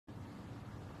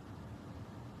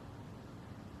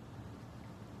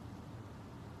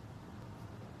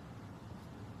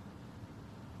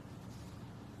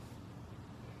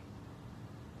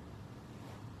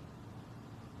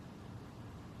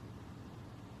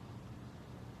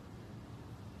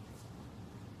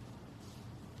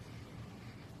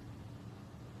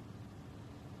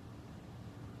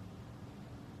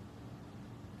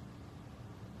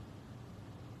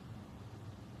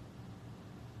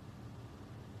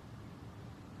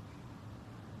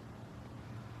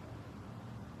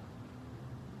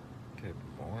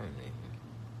morning.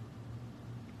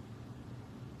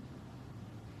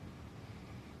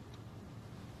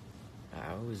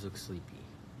 I always look sleepy.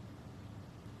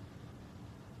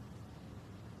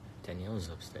 Danielle's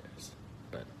upstairs,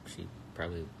 but she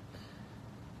probably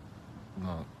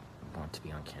won't want to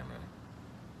be on camera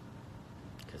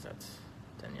because that's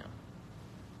Danielle.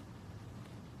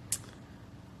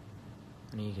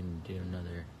 And you can do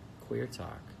another queer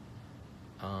talk.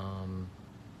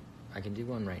 I can do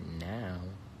one right now.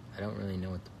 I don't really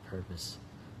know what the purpose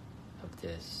of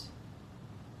this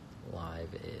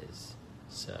live is,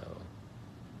 so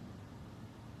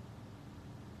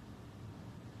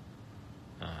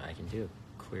I can do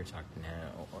a queer talk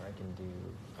now, or I can do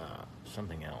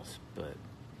something else, but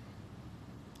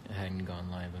I hadn't gone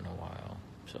live in a while,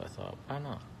 so I thought, why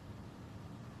not?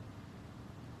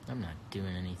 I'm not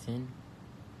doing anything.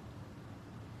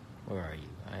 Where are you?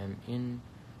 I am in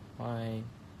my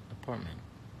apartment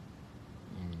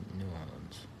in New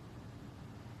Orleans.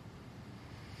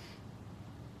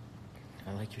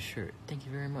 I like your shirt. Thank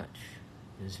you very much.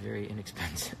 It is very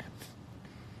inexpensive.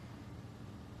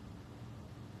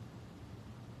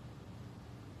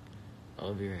 All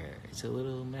of your hair. It's a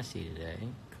little messy today,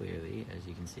 clearly, as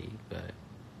you can see, but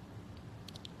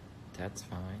that's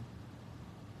fine.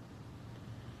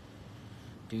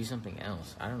 Do something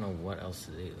else. I don't know what else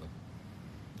to do.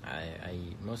 I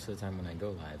most of the time when I go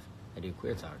live, I do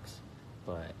queer talks,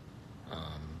 but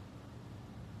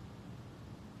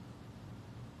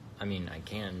I mean, I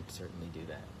can certainly do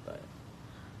that, but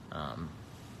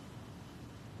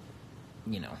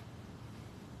you know,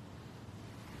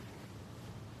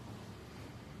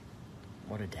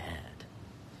 what a dad.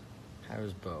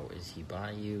 How's Bo? Is he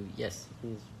by you? Yes,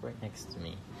 he's right next to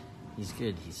me. He's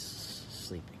good. He's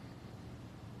sleeping.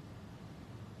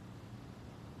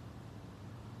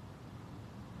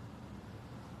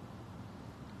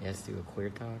 Yes, do a queer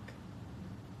talk.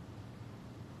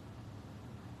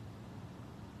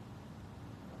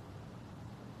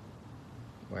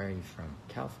 Where are you from?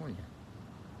 California.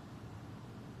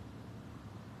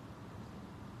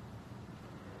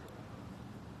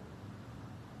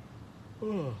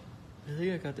 Oh, I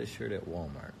think I got this shirt at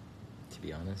Walmart, to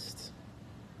be honest.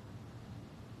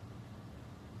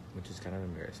 Which is kind of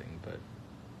embarrassing, but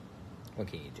what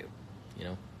can you do, you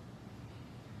know?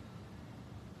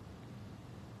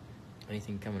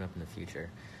 Anything coming up in the future?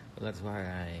 Well, that's why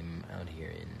I'm out here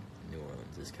in New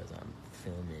Orleans, is because I'm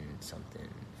filming something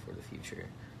for the future.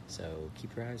 So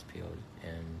keep your eyes peeled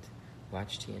and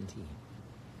watch TNT.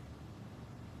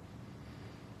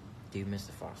 Do you miss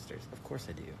the Fosters? Of course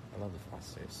I do. I love the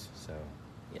Fosters. So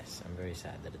yes, I'm very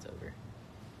sad that it's over.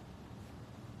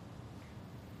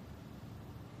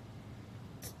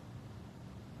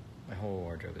 My whole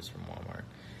wardrobe is from Walmart.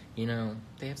 You know,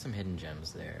 they have some hidden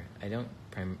gems there. I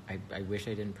wish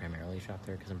I didn't primarily shop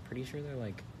there because I'm pretty sure they're,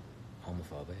 like,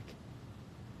 homophobic.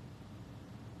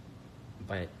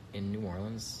 But in New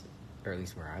Orleans, or at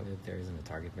least where I live, there isn't a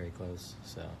Target very close,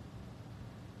 so.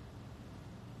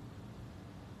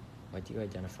 What do you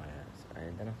identify as? I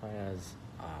identify as,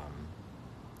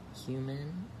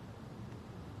 human,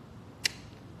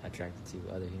 attracted to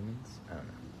other humans. I don't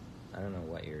know. I don't know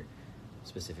what you're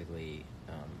specifically,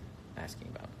 asking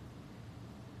about.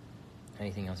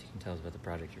 Anything else you can tell us about the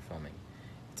project you're filming?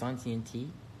 It's on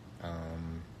TNT.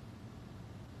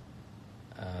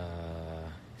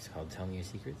 It's called Tell Me Your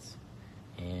Secrets,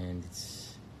 and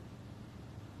it's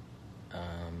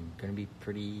gonna be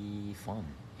pretty fun.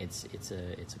 It's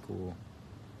a cool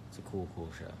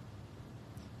show.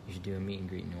 You should do a meet and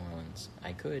greet in New Orleans.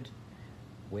 I could.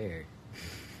 Where?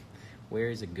 Where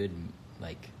is a good,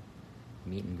 like,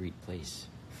 meet and greet place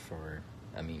for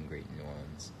a meet and greet in New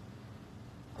Orleans?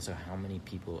 Also, how many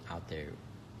people out there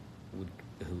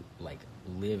who like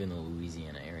live in the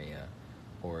Louisiana area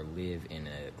or live in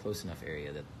a close enough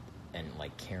area that and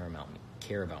like care about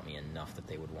me enough that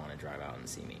they would want to drive out and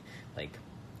see me? Like,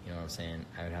 you know what I'm saying?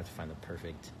 I would have to find the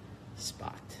perfect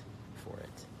spot for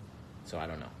it. So I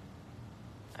don't know.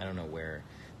 I don't know where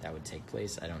that would take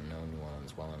place. I don't know New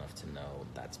Orleans well enough to know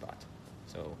that spot.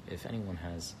 So if anyone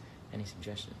has any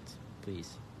suggestions,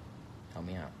 please help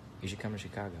me out. You should come to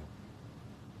Chicago.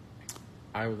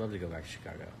 I would love to go back to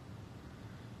Chicago.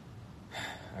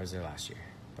 I was there last year,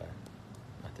 but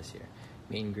not this year.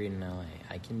 Meet and greet in LA.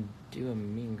 I can do a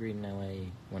meet and greet in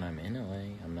LA when I'm in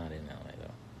LA. I'm not in LA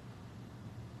though.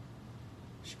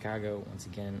 Chicago, once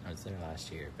again, I was there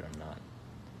last year, but I'm not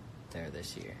there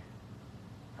this year.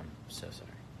 I'm so sorry.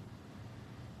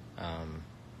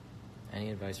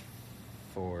 Any advice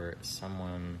for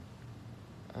someone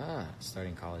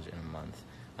starting college in a month?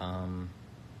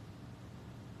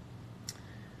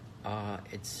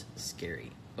 It's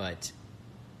scary. But,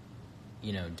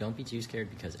 don't be too scared,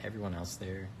 because everyone else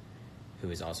there who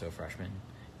is also a freshman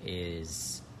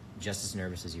is just as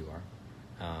nervous as you are,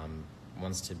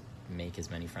 wants to make as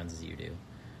many friends as you do.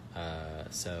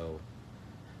 So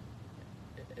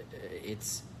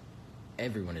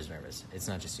everyone is nervous. It's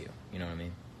not just you. You know what I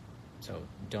mean? So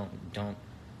don't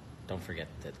forget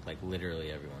that, like,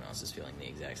 literally everyone else is feeling the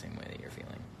exact same way that you're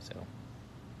feeling. So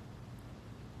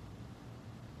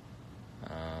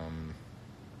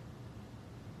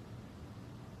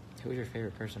who was your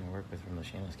favorite person to work with from the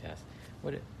Shameless cast?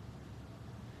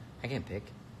 I can't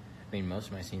pick. I mean, most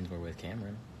of my scenes were with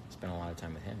Cameron. Spent a lot of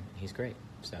time with him. He's great.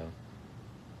 So,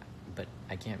 but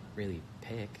I can't really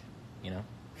pick,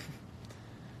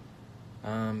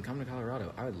 Come to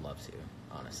Colorado. I would love to,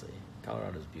 honestly.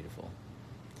 Colorado's beautiful.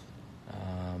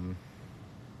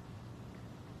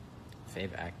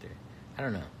 Fave actor. I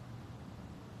don't know.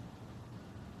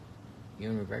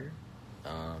 Ewan McGregor?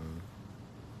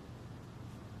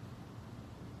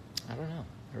 I don't know.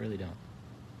 I really don't.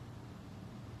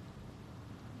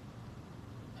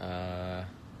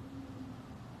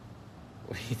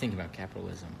 What do you think about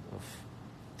capitalism? Oof.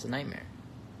 It's a nightmare.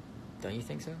 Don't you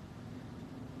think so?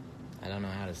 I don't know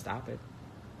how to stop it,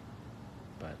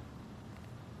 but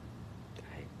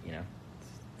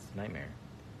it's a nightmare.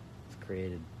 It's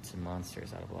created some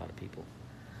monsters out of a lot of people.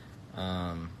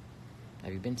 Have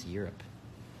you been to Europe?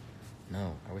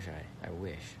 No, I wish.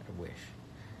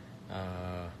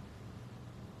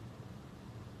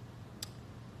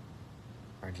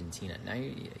 Argentina. Now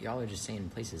y'all are just saying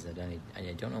places that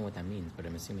I don't know what that means, but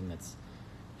I'm assuming that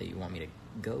you want me to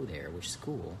go there, which is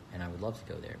cool, and I would love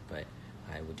to go there, but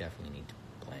I would definitely need to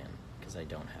plan, because I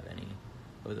don't have any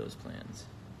of those plans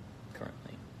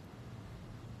currently.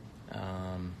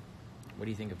 What do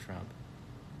you think of Trump?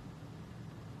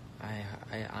 I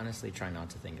honestly try not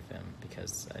to think of him,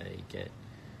 because I get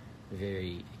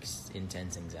very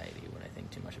intense anxiety when I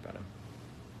think too much about him.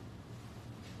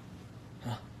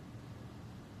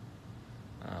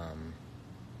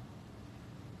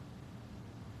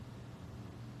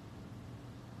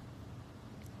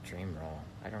 Dream role.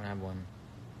 I don't have one.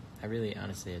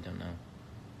 Honestly, I don't know.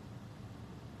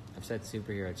 I've said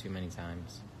superhero too many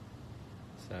times,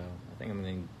 so I think I'm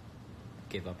going to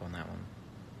give up on that one.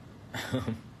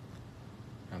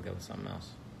 I'll go with something else.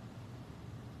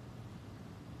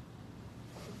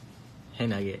 Hey,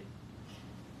 Nugget.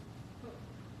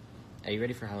 Are you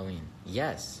ready for Halloween?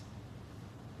 Yes.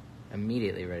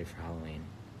 Immediately ready for Halloween.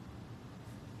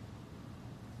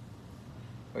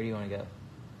 Where do you want to go?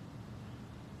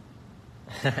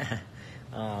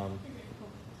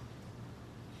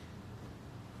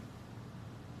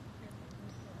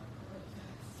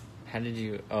 How did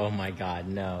you... Oh my god,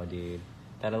 no, dude.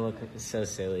 That'll look so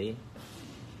silly.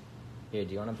 Here,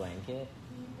 do you want a blanket?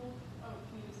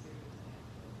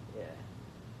 Yeah.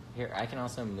 Here, I can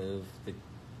also move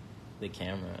the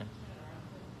camera.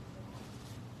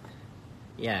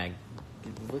 Yeah,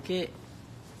 look at...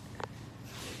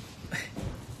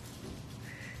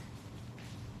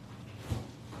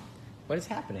 What is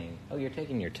happening? Oh, you're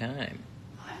taking your time.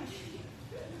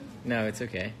 No, it's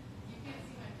okay.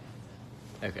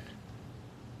 Okay.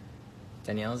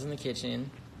 Danielle's in the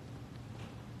kitchen,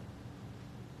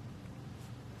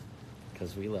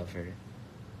 because we love her.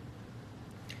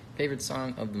 Favorite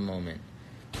song of the moment?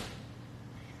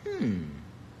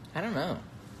 I don't know.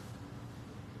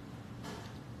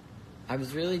 I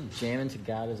was really jamming to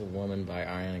God as a Woman by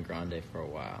Ariana Grande for a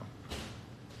while,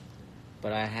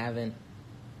 but I haven't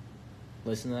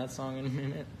listened to that song in a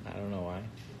minute. I don't know why.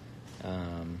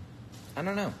 I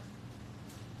don't know.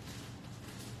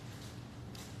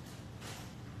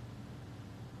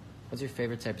 What's your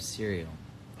favorite type of cereal?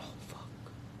 Oh, fuck.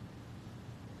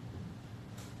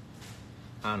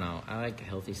 I don't know. I like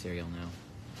healthy cereal now.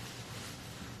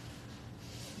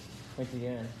 What you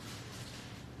doing?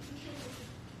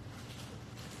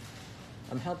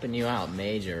 I'm helping you out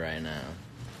major right now.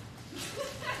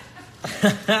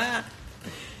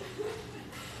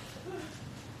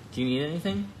 Do you need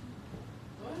anything?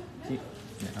 What?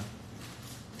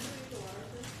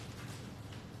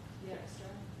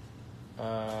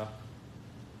 No.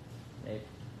 Maybe.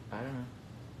 I don't know.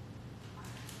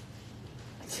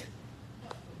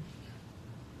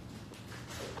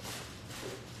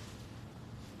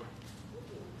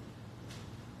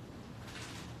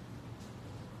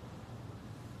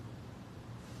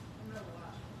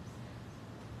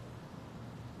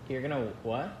 You're gonna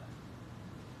what?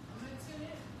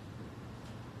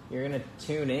 You're gonna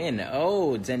tune in.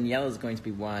 Oh, Danielle is going to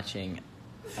be watching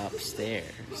upstairs.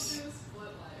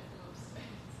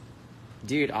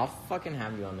 Dude, I'll fucking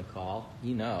have you on the call.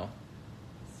 You know.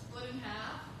 split in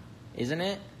half. Isn't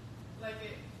it? Like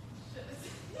it should.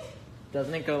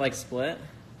 Doesn't it go like split?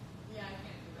 Yeah, I can't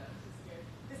do that. I'm too scared.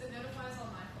 Because it notifies all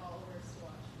my followers to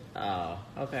watch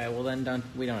it. Oh, okay. Well then,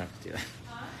 we don't have to do that.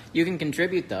 Huh? You can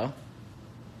contribute though.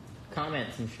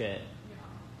 Comments and shit. Yeah.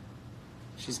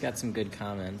 She's got some good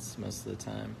comments most of the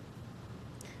time.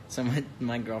 So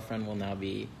my girlfriend will now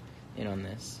be in on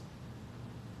this.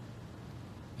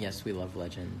 Yes, we love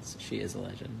legends. She is a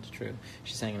legend. True.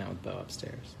 She's hanging out with Bo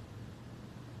upstairs.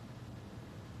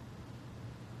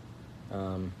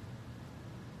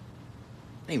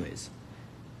 Anyways.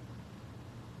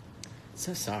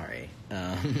 So sorry.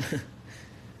 I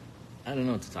don't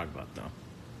know what to talk about though.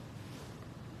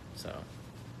 So.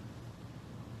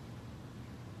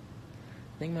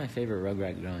 I think my favorite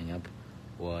Rugrat growing up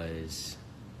was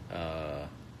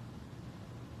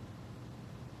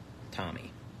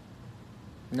Tommy.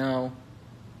 No.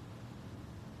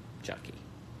 Chucky.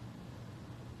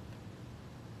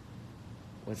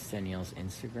 What's Danielle's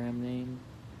Instagram name?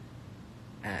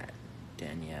 At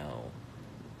Danielle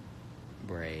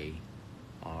Bray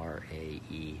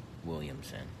R-A-E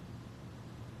Williamson.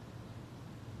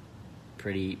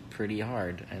 Pretty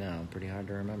hard. I know. Pretty hard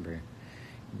to remember.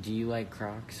 Do you like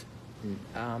Crocs?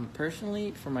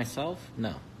 Personally, for myself,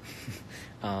 no.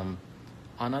 On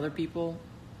other people,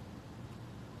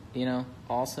 you know,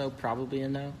 also probably a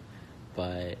no.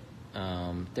 But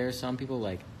there are some people,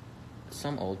 like,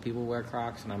 some old people wear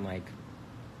Crocs, and I'm like,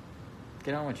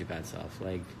 get on with your bad self.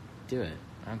 Like, do it.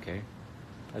 I don't care.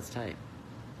 That's tight.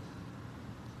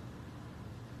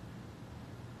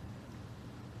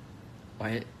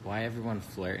 Why everyone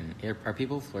flirting? Are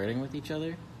people flirting with each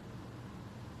other?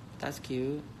 That's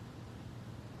cute.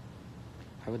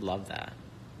 I would love that.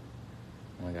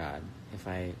 Oh my god. If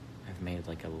I have made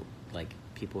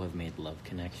people have made love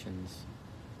connections,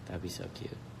 that'd be so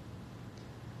cute.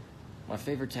 My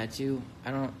favorite tattoo,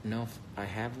 I don't know if I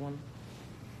have one.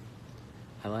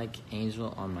 I like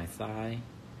Angel on my thigh,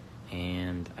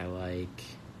 and I like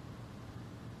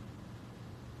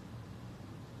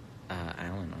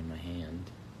Alan on my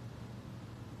hand.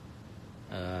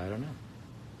 I don't know.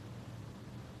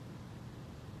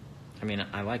 I mean,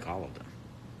 I like all of them.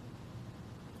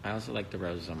 I also like the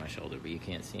roses on my shoulder, but you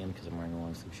can't see them because I'm wearing a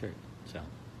long sleeve shirt. So,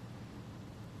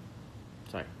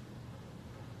 sorry.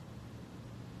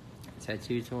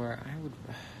 Tattoo tour,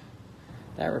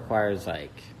 that requires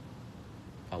like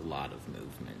a lot of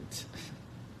movement.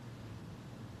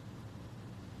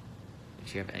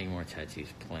 Do you have any more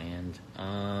tattoos planned?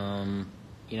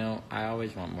 You know, I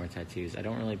always want more tattoos. I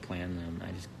don't really plan them.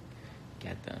 I just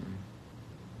get them.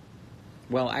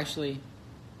 Well, actually,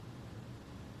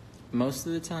 most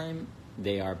of the time,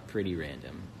 they are pretty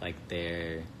random. Like,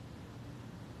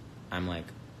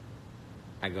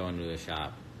 I go into a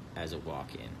shop as a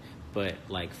walk-in. But,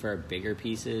 like, for bigger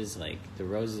pieces, like, the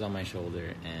roses on my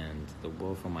shoulder and the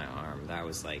wolf on my arm, that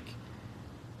was, like,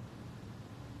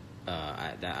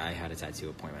 I had a tattoo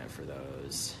appointment for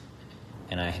those.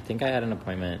 And I think I had an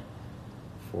appointment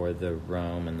for the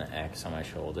Rome and the X on my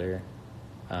shoulder,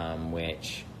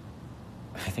 which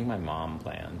I think my mom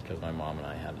planned, because my mom and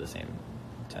I have the same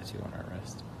tattoo on our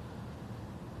wrist.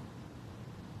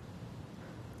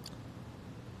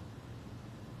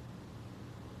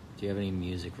 Do you have any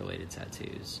music-related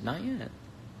tattoos? Not yet.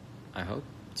 I hope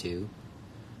to.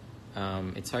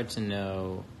 It's hard to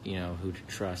know, you know, who to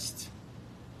trust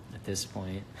at this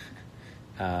point.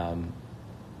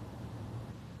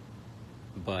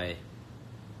 But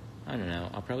I don't know.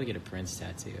 I'll probably get a Prince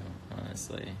tattoo,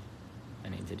 honestly. I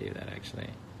need to do that, actually.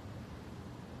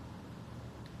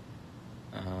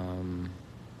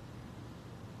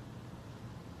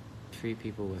 Treat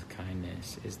people with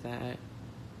kindness. Is that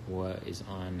what is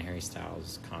on Harry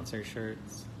Styles' concert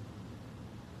shirts?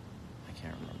 I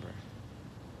can't remember.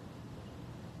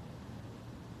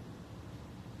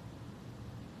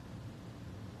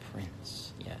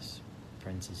 Prince. Yes.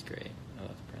 Prince is great. I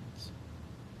love Prince.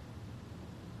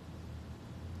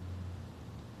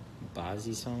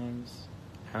 Bozzy songs?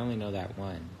 I only know that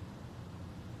one.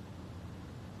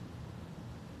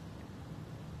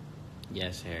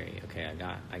 Yes, Harry. Okay, I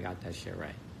got that shit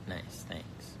right. Nice,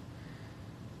 thanks.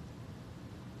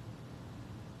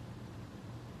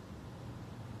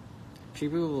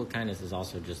 Treat people with kindness is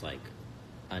also just like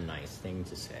a nice thing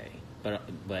to say.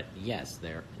 But yes,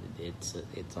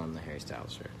 it's on the Harry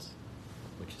Styles shirts,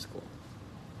 which is cool.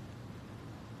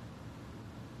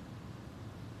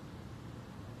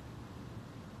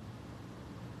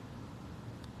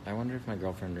 I wonder if my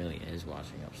girlfriend really is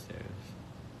watching upstairs.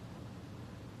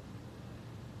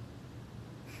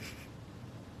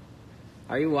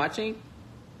 Are you watching?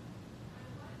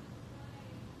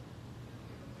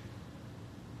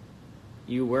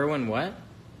 You were when what?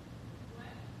 What?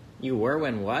 You were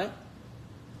when what?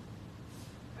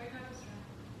 Right now I was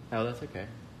trying. Oh, that's okay.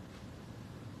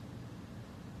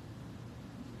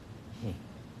 Hey.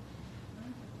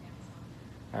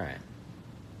 All right.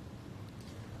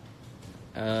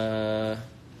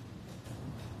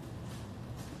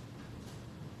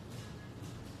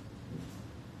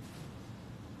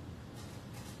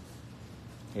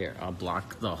 Here, I'll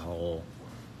block the hole.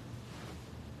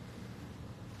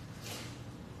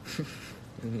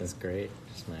 Isn't this great?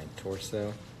 Just my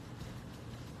torso.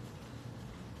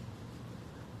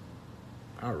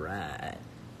 All right.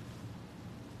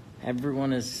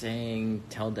 Everyone is saying,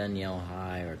 tell Danielle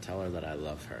hi or tell her that I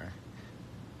love her.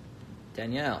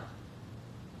 Danielle.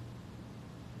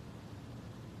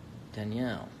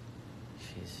 Danielle.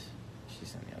 She's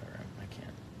in the other room. I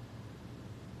can't.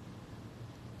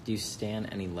 Do you stan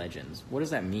any legends? What does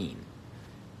that mean?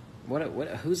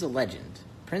 Who's a legend?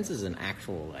 Prince is an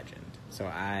actual legend. So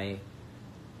I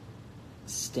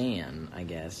stan, I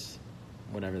guess,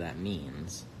 whatever that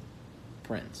means,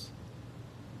 Prince.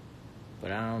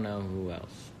 But I don't know who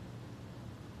else.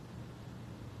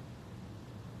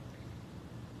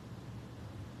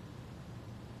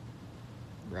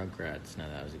 Rugrats, no,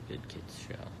 that was a good kids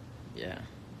show. Yeah.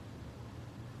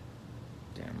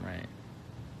 Damn right.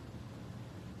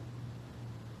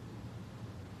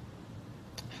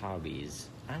 Hobbies.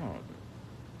 I don't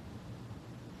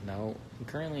know.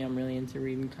 Currently I'm really into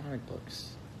reading comic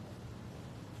books.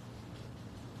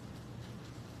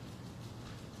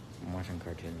 I'm watching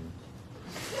cartoons.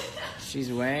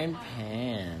 She's wearing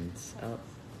pants. Oh,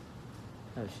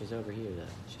 she's over here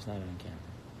though. She's not on camera.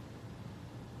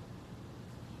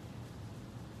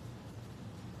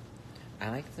 I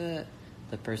like the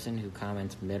person who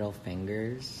comments middle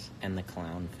fingers and the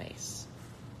clown face.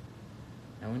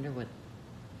 I wonder what...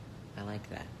 I like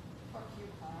that. Fuck you,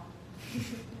 clown.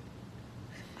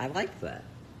 I like that.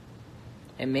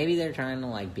 And maybe they're trying to,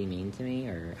 like, be mean to me,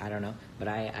 or I don't know. But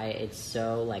I it's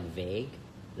so, like, vague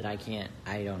that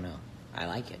I don't know. I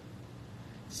like it.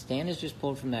 Stan is just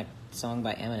pulled from that song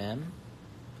by Eminem.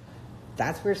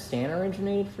 That's where Stan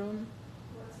originated from?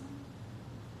 What song?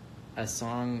 A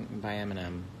song by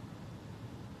Eminem.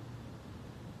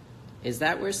 Is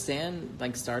that where Stan,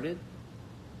 like, started?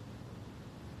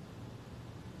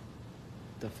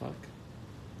 The fuck?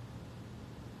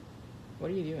 What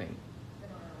are you doing? I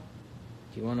don't know.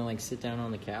 Do you want to, like, sit down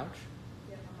on the couch?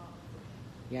 Yeah, I'm not.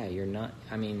 Yeah, you're not...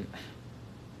 I mean...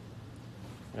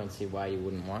 I don't see why you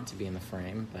wouldn't want to be in the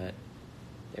frame, but...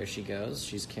 There she goes.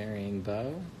 She's carrying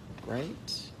Bo.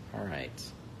 Great. All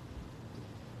right.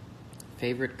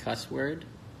 Favorite cuss word?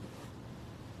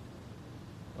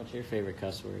 What's your favorite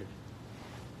cuss word?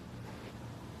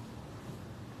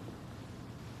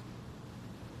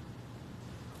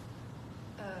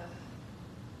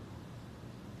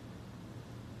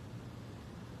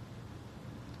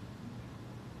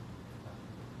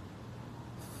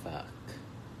 Fuck.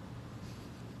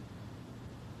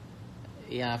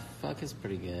 Yeah, fuck is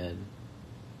pretty good.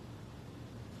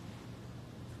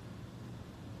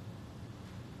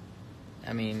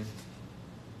 I mean,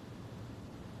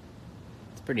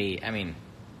 it's pretty, I mean,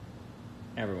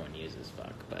 everyone uses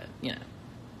fuck, but, you know.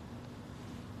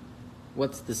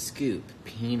 What's the scoop?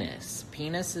 Penis.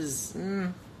 Penis is,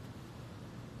 meh.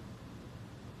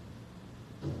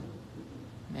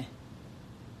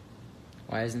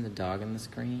 Why isn't the dog on the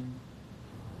screen?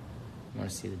 I want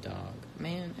to see the dog.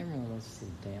 Man, everyone wants to see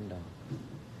the damn dog.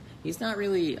 He's not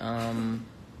really,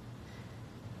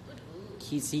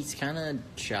 he's kind of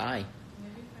shy.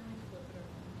 Maybe if I like flip it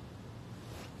around.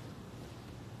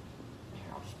 Here,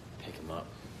 I'll just pick him up.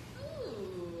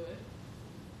 Ooh.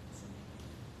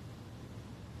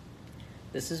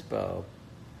 This is Bo.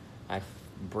 I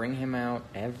bring him out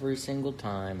every single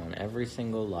time on every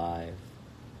single live.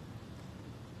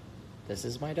 This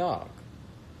is my dog.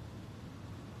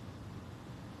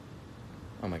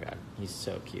 Oh my god, he's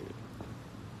so cute.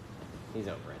 He's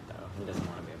over it though. He doesn't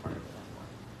want to be a part of it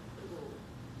anymore.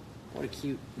 What a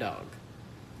cute dog.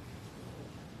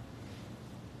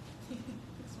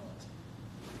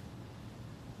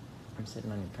 I'm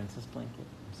sitting on your princess blanket.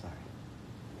 I'm sorry.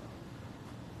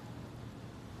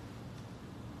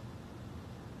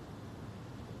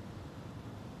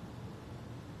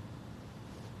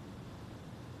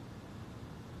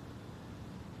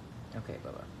 Okay,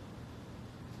 Bubba.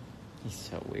 He's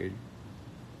so weird.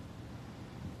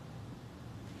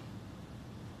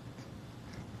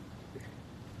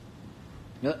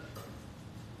 There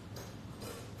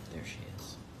she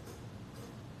is.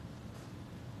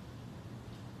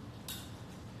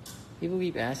 People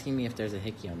keep asking me if there's a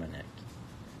hickey on my neck.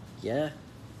 Yeah.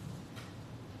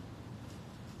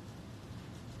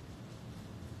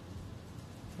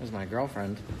 It was my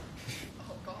girlfriend.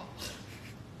 Oh, gosh.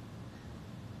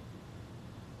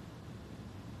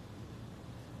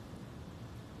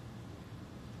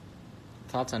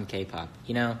 Thoughts on K-pop?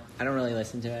 You know, I don't really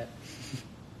listen to it.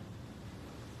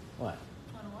 What?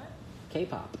 On what?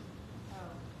 K-pop. Oh.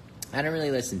 I don't really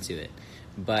listen to it,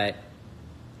 but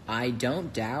I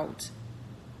don't doubt,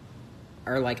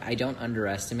 or like I don't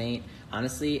underestimate.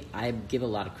 Honestly, I give a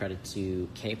lot of credit to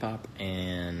K-pop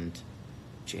and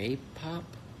J-pop.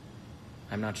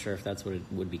 I'm not sure if that's what it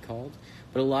would be called,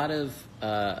 but a lot of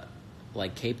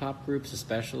like K-pop groups,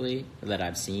 especially that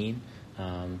I've seen,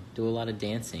 do a lot of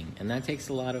dancing, and that takes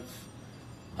a lot of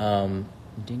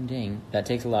ding ding. That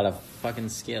takes a lot of fucking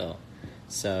skill.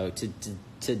 So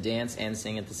to dance and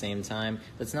sing at the same time,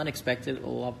 that's not expected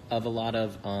of a lot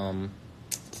of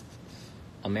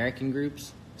American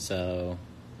groups. So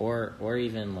or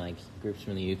even like groups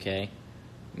from the UK. I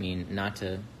mean, not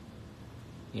to,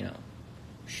 you know,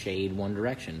 shade One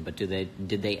Direction, but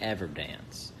did they ever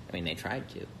dance? I mean, they tried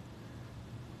to.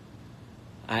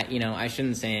 I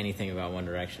shouldn't say anything about One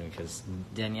Direction because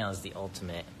Danielle is the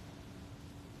ultimate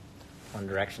One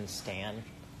Direction stan.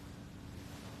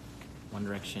 One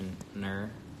Directioner.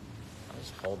 I'll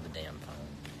just hold the damn phone.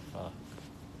 Fuck.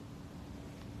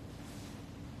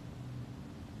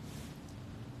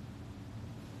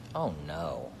 Oh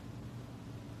no.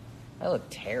 I look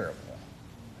terrible.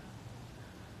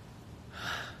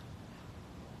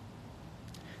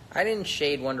 I didn't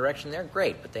shade One Direction. They're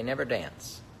great, but they never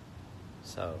dance.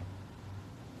 So.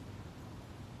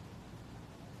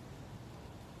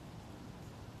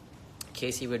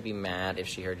 Casey would be mad if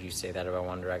she heard you say that about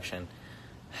One Direction.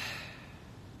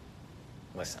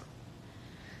 Listen.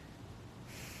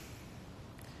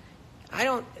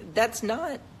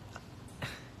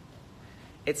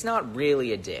 It's not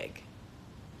really a dig.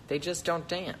 They just don't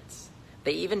dance.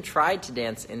 They even tried to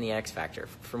dance in the X Factor,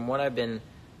 from what I've been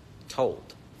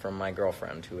told from my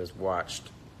girlfriend who has watched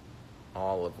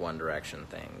all of One Direction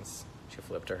things. She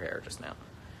flipped her hair just now.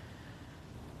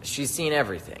 She's seen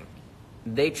everything.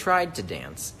 They tried to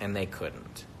dance, and they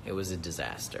couldn't. It was a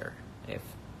disaster,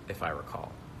 if I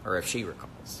recall. Or if she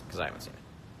recalls, because I haven't seen it.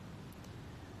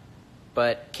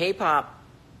 But K-pop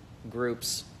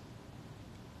groups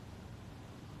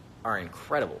are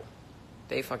incredible.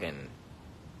 They fucking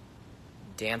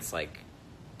dance like...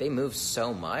 They move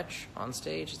so much on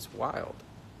stage, it's wild.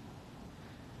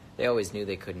 They always knew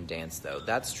they couldn't dance, though.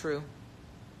 That's true.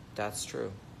 That's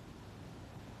true.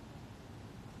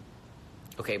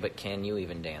 Okay, but can you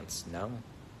even dance? No.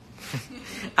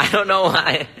 I don't know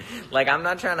why. Like, I'm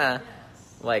not trying to,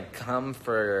 like, come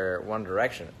for One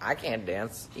Direction. I can't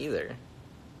dance either.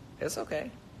 It's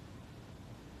okay.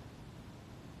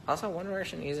 Also, One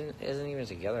Direction isn't even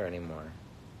together anymore.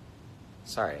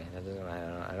 Sorry, that doesn't.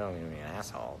 I don't mean to be an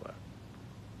asshole, but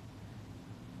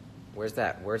where's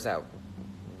that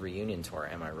reunion tour?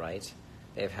 Am I right?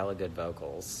 They have hella good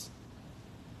vocals.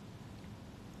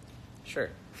 Sure.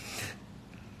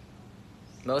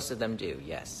 Most of them do,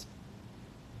 yes.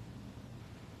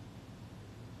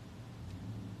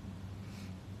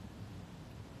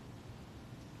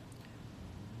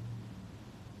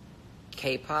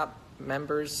 K-pop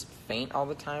members faint all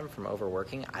the time from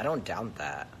overworking? I don't doubt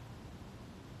that.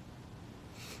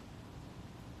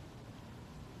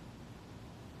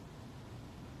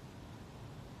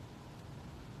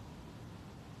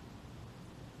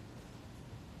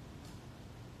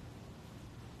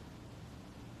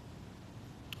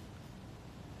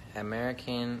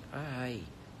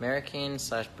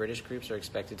 American/British groups are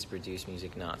expected to produce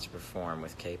music, not to perform.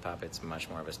 With K-pop, it's much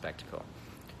more of a spectacle.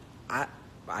 I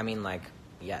mean, like,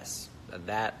 yes,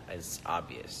 that is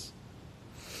obvious.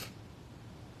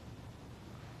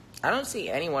 I don't see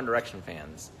any One Direction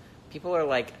fans. People are,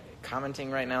 like, commenting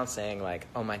right now saying, like,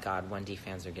 oh my god, 1D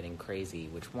fans are getting crazy,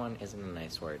 which, one, isn't a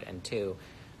nice word, and two,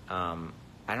 I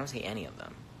don't see any of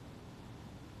them.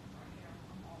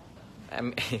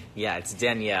 Yeah, it's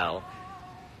Danielle.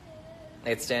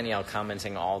 It's Danielle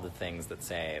commenting all the things that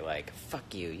say, like,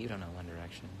 fuck you, you don't know One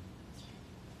Direction.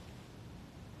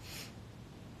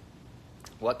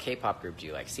 What K-pop group do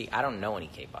you like? See, I don't know any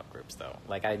K-pop groups, though.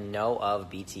 Like, I know of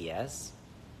BTS.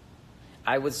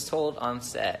 I was told on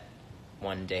set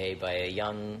one day by a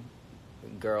young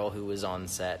girl who was on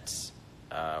set,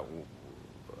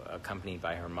 accompanied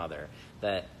by her mother,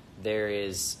 that there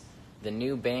is the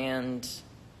new band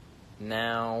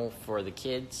now for the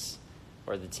kids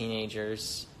or the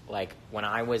teenagers. Like, when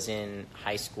I was in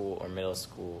high school or middle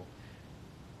school,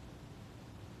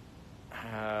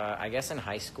 I guess in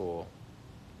high school,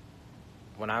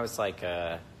 when I was like,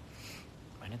 when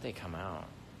did they come out?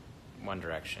 One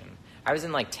Direction. I was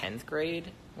in like 10th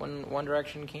grade, when One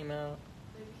Direction came out?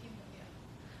 They became,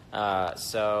 yeah.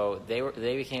 So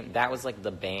that was like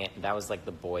the band, that was like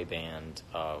the boy band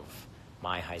of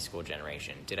my high school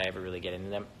generation. Did I ever really get into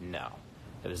them? No.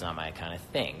 It was not my kind of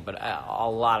thing, but a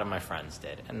lot of my friends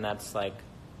did, and that's like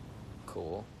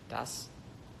cool. That's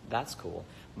cool.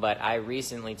 But I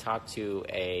recently talked to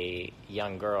a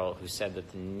young girl who said that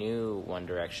the new One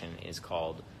Direction is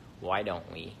called Why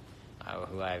Don't We,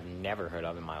 who I've never heard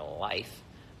of in my life,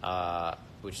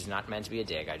 which is not meant to be a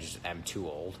dig. I just am too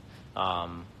old.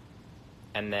 And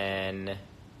then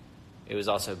it was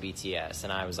also BTS,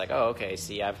 and I was like, oh, okay,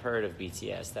 see, I've heard of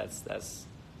BTS. That's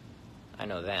I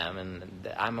know them, and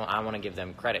I want to give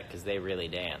them credit because they really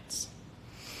dance.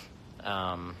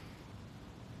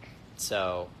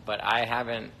 So, but I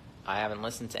haven't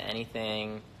listened to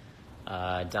anything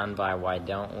done by Why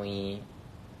Don't We.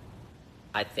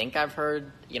 I think I've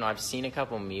heard, I've seen a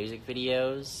couple music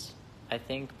videos, I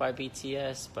think, by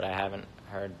BTS, but I haven't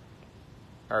heard,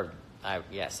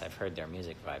 yes, I've heard their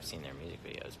music, but I've seen their music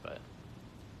videos, but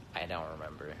I don't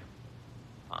remember,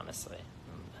 honestly,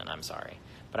 and I'm sorry.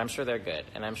 But I'm sure they're good,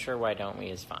 and I'm sure Why Don't We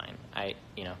is fine.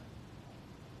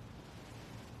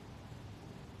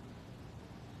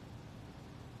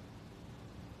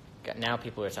 Now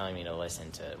people are telling me to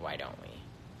listen to Why Don't We.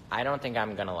 I don't think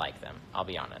I'm going to like them, I'll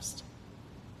be honest.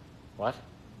 What?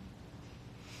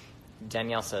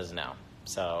 Danielle says no,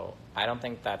 so I don't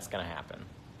think that's going to happen.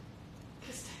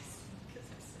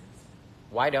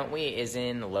 Why Don't We is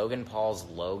in Logan Paul's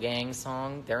Logang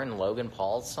song. They're in Logan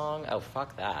Paul's song? Oh,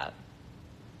 fuck that.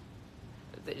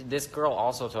 This girl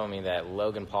also told me that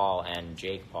Logan Paul and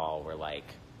Jake Paul were, like,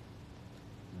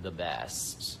 the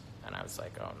best. And I was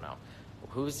like, oh, no.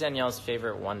 Who's Danielle's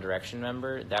favorite One Direction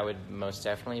member? That would most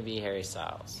definitely be Harry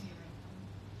Styles.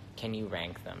 Can you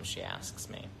rank them, she asks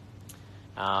me.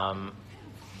 I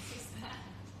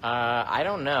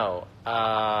don't know.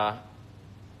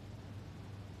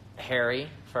 Harry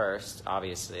first,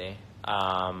 obviously.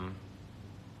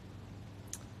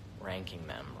 Ranking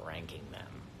them.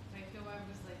 I feel I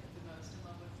was like the most in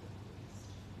love with to the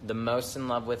least. The most in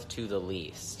love with to the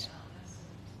least.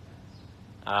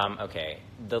 Yeah, okay.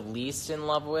 The least in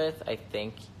love with, I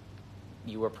think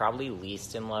you were probably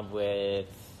least in love with,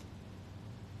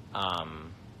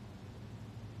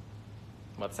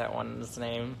 what's that one's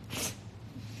name?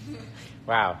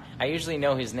 Wow. I usually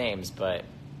know his names,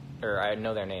 or I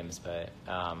know their names, but,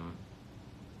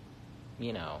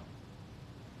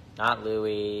 not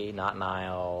Louis, not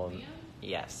Niall. Liam?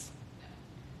 Yes.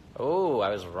 No. Oh, I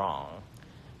was wrong.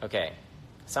 Okay.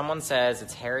 Someone says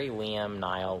it's Harry, Liam,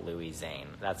 Niall, Louis, Zayn.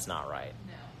 That's not right.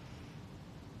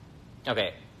 No.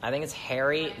 Okay. I think it's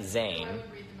Harry, Zayn. I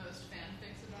would read the most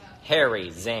fanfics about Harry,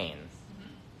 Zayn.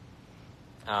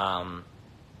 Mm-hmm.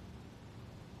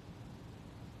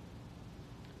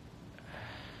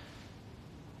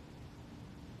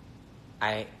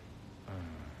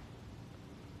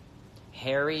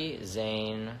 Harry,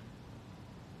 Zayn,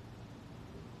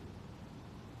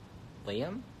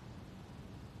 Liam?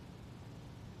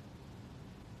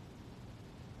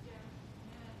 Yeah.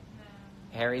 No.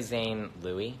 Harry, Zayn,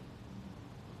 Louis?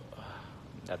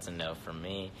 That's a no from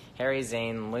me. Harry,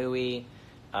 Zayn, Louis,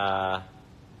 Liam,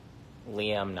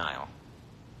 Niall.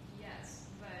 Yes,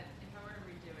 but if I were to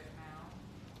redo it now,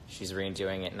 She's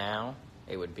redoing it now.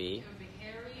 It would be it would be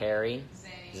Harry,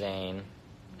 Zayn, Zayn,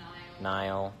 Niall,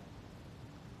 Niall,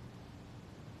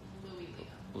 Louis, Liam.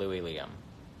 Louis, Liam.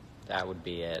 That would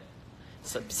be it.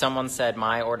 So, someone said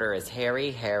my order is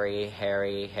Harry, Harry,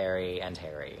 Harry, Harry, and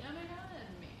Harry. Oh my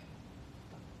god, me.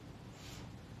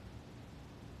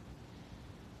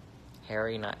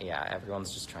 Harry, not yeah.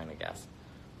 Everyone's just trying to guess.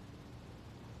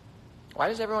 Why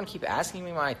does everyone keep asking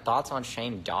me my thoughts on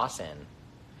Shane Dawson?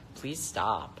 Please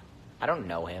stop. I don't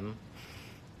know him.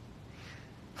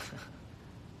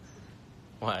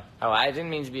 What? Oh, I didn't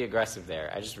mean to be aggressive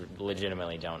there. I just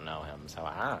legitimately don't know him. So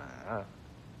I don't know.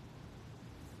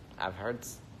 I've heard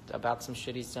about some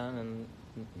shit he's done, and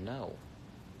no.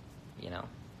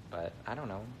 But I don't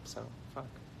know him, so fuck.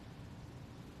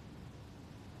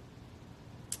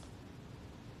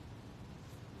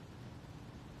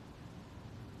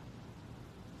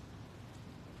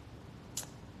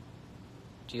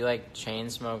 Do you like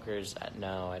Chainsmokers?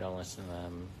 No, I don't listen to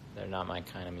them. They're not my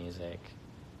kind of music.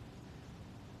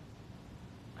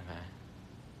 Okay.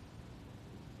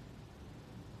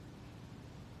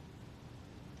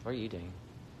 What are you doing?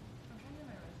 I'm trying to get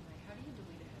my resume. How do you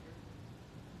delete a header?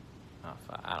 Oh,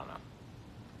 fuck. I don't know.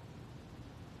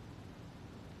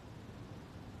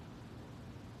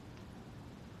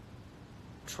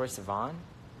 Troye Sivan?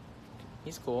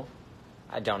 He's cool.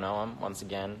 I don't know him, once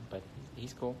again, but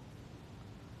he's cool.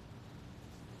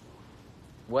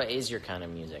 What is your kind of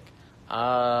music?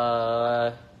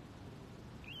 I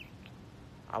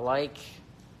like...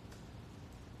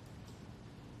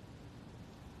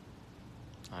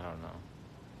 I don't know.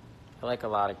 I like a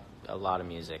lot of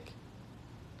music.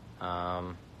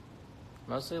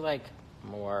 Mostly like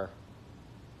more...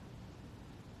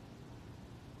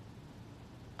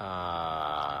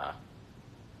 I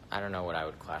don't know what I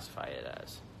would classify it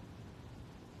as.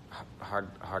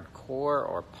 Hardcore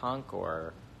or punk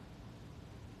or...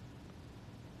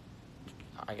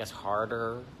 I guess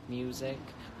harder music.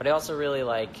 But I also really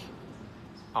like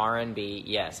R&B.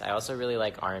 Yes, I also really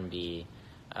like R&B.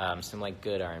 Some like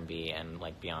good R&B and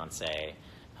like Beyonce.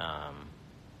 I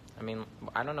mean,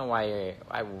 I don't know why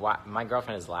my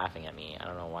girlfriend is laughing at me. I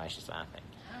don't know why she's laughing.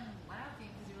 I'm laughing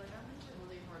because you're like, I'm into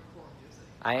really hardcore music.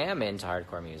 I am into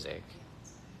hardcore music.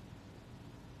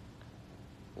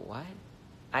 What?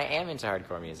 I am into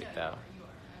hardcore music, though. You are.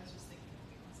 I was just thinking of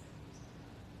Beyonce music.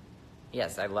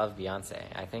 Yes, I love Beyonce.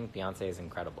 I think Beyonce is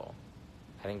incredible.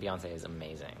 I think Beyonce is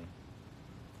amazing.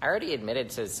 I already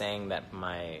admitted to saying that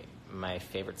my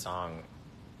favorite song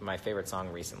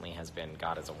recently has been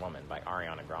 "God Is a Woman" by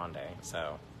Ariana Grande.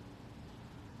 So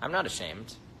I'm not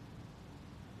ashamed.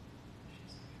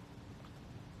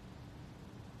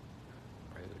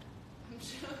 Rude. I'm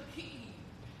joking.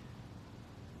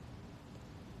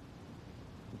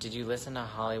 Did you listen to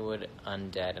Hollywood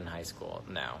Undead in high school?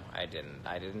 No, I didn't.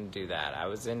 I didn't do that. I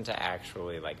was into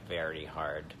actually like very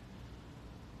hard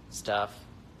stuff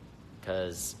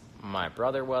because my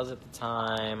brother was at the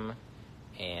time,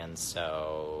 and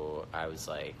so I was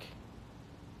like,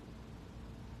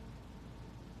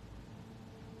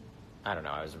 I don't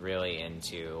know, I was really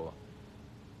into...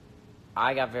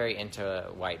 I got very into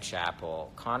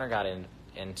Whitechapel. Connor got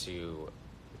into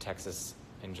Texas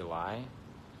in July,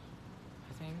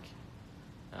 I think.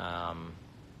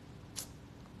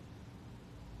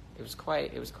 It was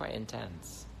quite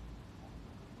intense.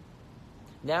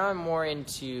 Now I'm more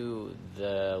into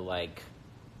the like...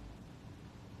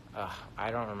 I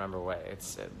don't remember what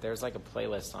it's. There's like a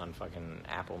playlist on fucking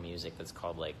Apple Music that's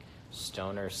called like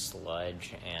Stoner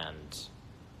Sludge and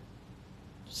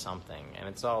something, and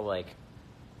it's all like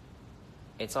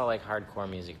hardcore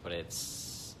music, but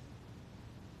it's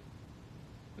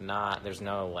not. There's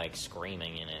no like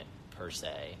screaming in it per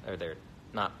se, or they're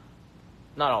not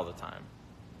all the time.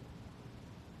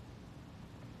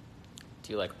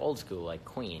 Do you like old school like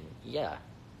Queen? Yeah.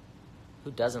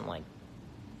 Who doesn't like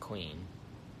Queen?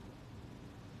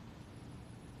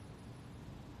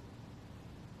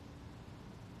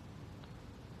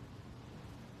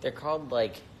 They're called,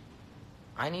 like...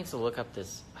 I need to look up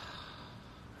this...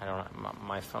 I don't know.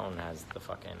 My phone has the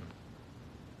fucking...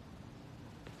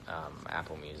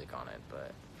 Apple Music on it,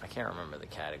 but I can't remember the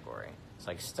category. It's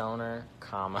like stoner,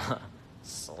 comma,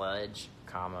 sludge,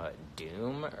 comma,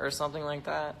 doom, or something like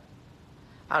that.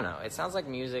 I don't know. It sounds like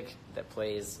music that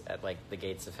plays at, like, the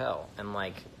gates of hell. And,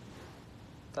 like,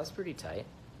 that's pretty tight.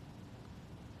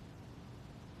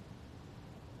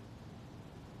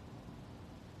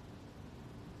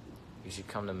 You should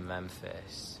come to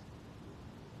Memphis.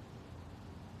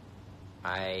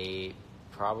 I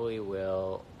probably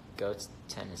will go to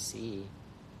Tennessee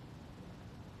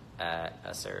at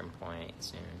a certain point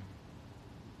soon.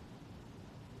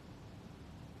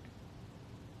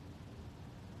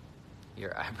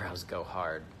 Your eyebrows go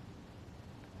hard.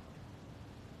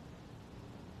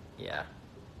 Yeah.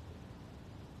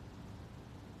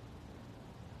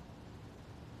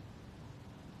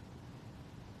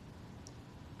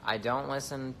 I don't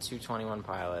listen to 21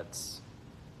 Pilots.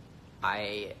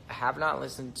 I have not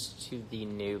listened to the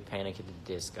new Panic at the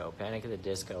Disco. Panic at the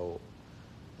Disco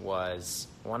was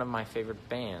one of my favorite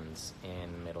bands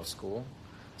in middle school.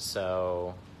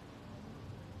 So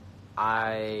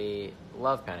I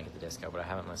love Panic at the Disco, but I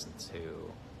haven't listened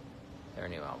to their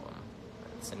new album.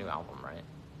 It's a new album, right?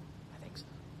 I think so.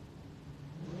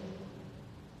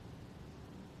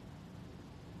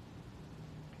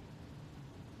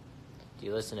 Do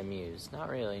you listen to Muse? Not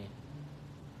really.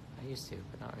 I used to,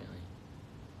 but not really.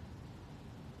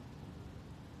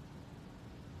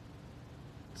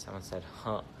 Someone said,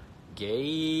 huh,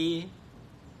 gay?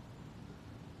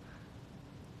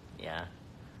 Yeah.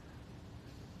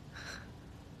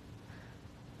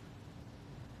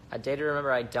 A Day to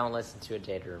Remember, I don't listen to A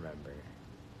Day to Remember.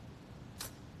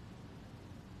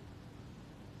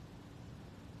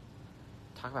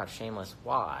 Talk about Shameless,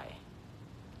 why?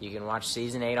 You can watch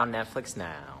season 8 on Netflix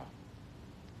now.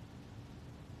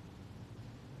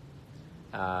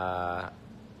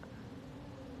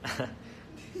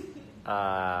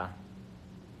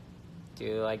 Do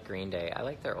you like Green Day? I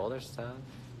like their older stuff.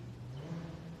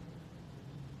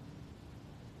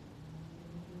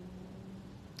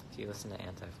 Do you listen to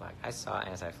Anti-Flag? I saw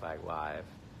Anti-Flag live.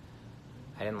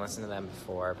 I didn't listen to them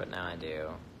before, but now I do,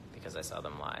 because I saw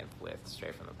them live with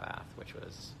Straight From The Path, which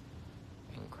was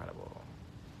incredible.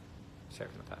 Straight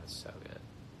From The Path is so good.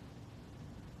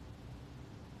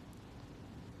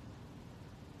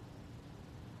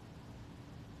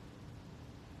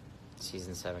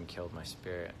 Season 7 killed my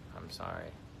spirit. I'm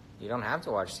sorry. You don't have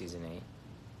to watch Season 8.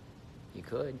 You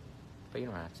could, but you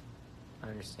don't have to. I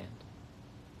understand.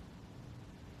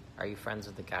 Are you friends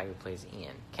with the guy who plays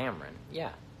Ian? Cameron?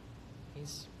 Yeah.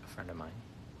 He's a friend of mine.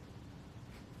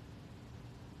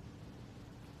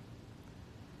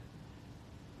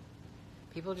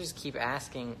 People just keep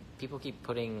asking, people keep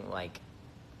putting, like,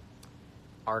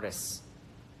 artists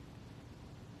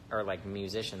or, like,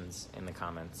 musicians in the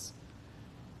comments.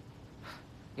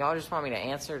 Y'all just want me to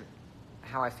answer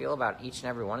how I feel about each and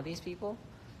every one of these people?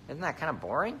 Isn't that kind of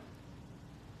boring?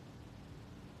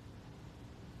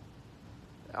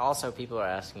 Also, people are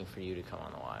asking for you to come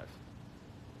on the live.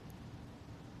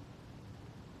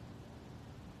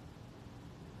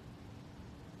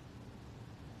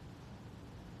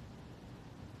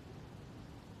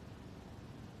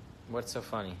 What's so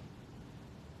funny?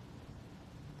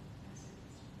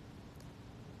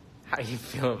 How do you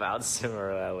feel about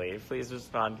Cimarelli? Please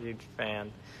respond, huge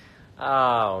fan.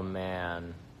 Oh,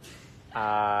 man.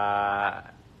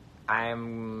 I'm...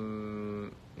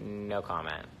 no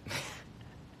comment.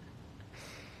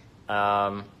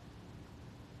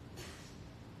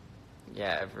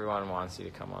 Yeah, everyone wants you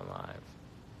to come on live.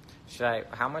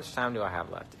 How much time do I have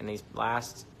left? In these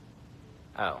last...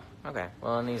 Oh, okay.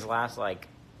 Well, in these last,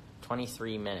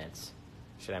 23 minutes,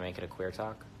 should I make it a queer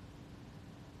talk?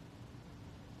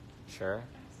 Sure.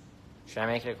 Should I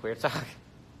make it a queer talk?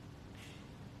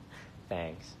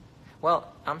 Thanks.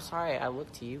 Well, I'm sorry, I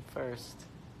looked to you first.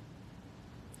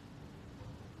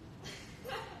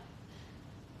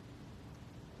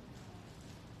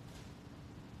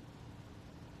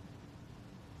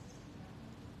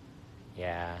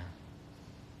 Yeah.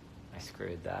 I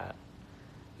screwed that.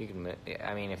 You can,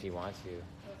 if you want to.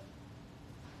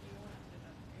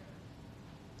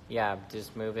 Yeah,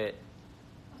 just move it.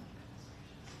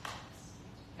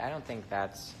 I don't think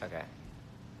that's... Okay.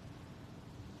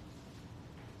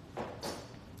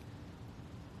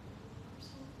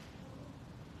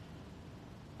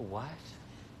 What?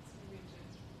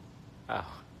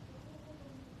 Oh.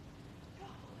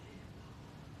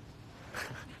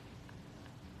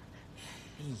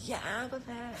 Yeah, but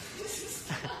that...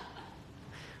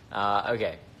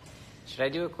 okay. Should I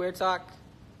do a queer talk?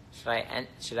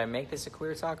 Should I make this a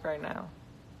queer talk right now?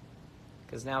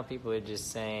 Because now people are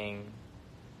just saying...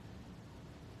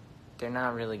 They're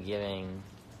not really giving...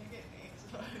 I get eggs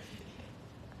about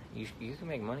it. You can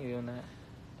make money doing that.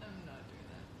 I'm not doing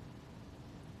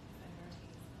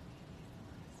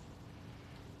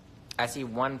that. I see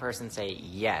one person say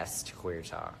yes to queer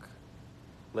talk.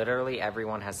 Literally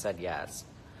everyone has said yes.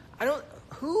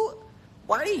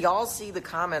 Why do y'all see the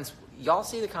comments? Y'all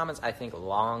see the comments, I think,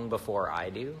 long before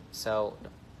I do. So,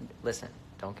 listen,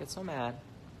 don't get so mad.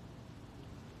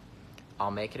 I'll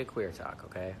make it a queer talk,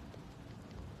 okay?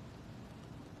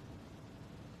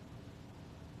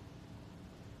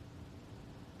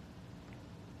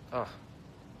 Oh.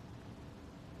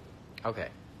 Okay.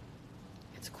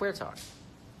 It's a queer talk.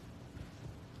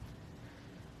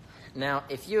 Now,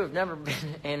 if you have never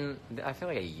been in... I feel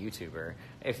like a YouTuber.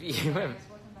 If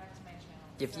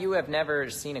you have never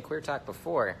seen a queer talk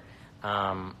before,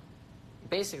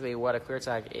 basically what a queer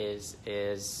talk is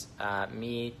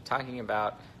me talking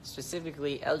about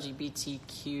specifically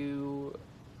LGBTQIA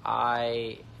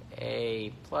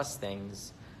plus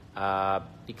things,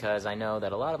 because I know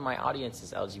that a lot of my audience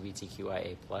is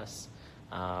LGBTQIA plus.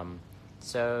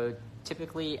 So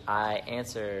typically I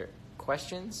answer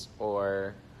questions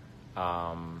or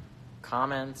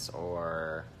comments,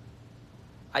 or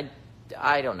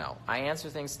I don't know. I answer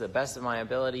things to the best of my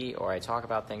ability, or I talk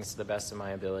about things to the best of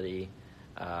my ability.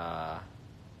 I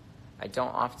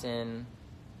don't often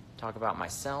talk about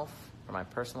myself or my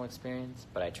personal experience,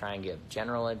 but I try and give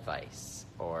general advice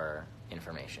or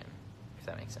information, if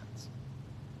that makes sense.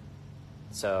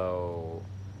 So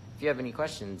if you have any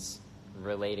questions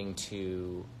relating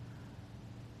to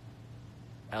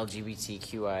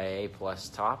LGBTQIA plus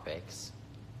topics,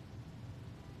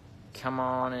 come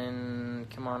on and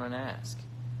ask.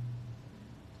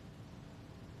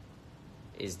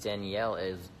 Is Danielle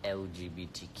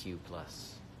LGBTQ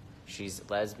plus? She's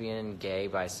lesbian, gay,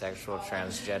 bisexual,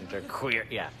 transgender, queer.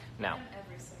 Yeah, no.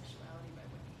 Every sexuality by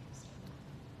Whitney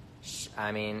Houston.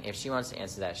 I mean, if she wants to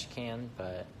answer that, she can,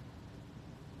 but...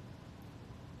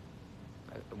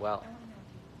 Well... I want to know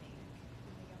if you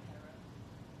think I'm hetero.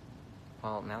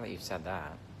 Well, now that you've said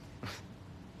that.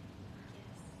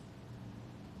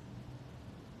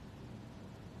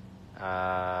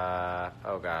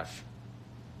 Oh gosh.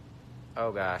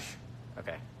 Oh gosh.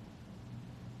 Okay.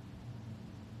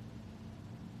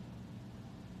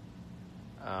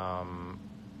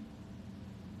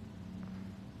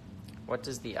 What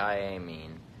does the IA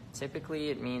mean? Typically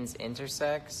it means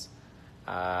intersex.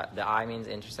 The I means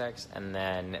intersex, and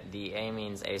then the A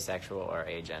means asexual or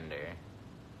agender.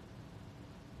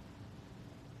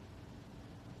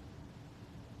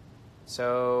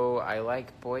 So I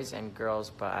like boys and girls,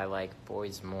 but I like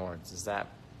boys more.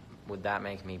 Would that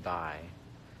make me bi?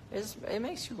 It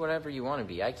makes you whatever you want to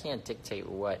be. I can't dictate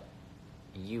what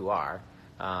you are.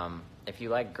 If you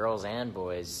like girls and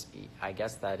boys, I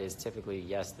guess that is typically,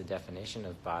 yes, the definition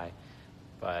of bi.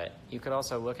 But you could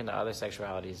also look into other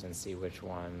sexualities and see which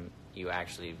one you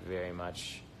actually very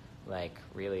much, like,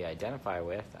 really identify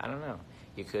with. I don't know.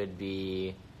 You could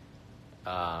be,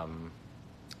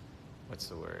 what's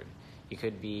the word? You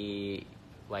could be,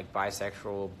 like,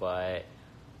 bisexual but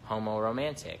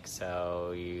homo-romantic.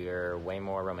 So you're way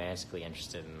more romantically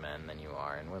interested in men than you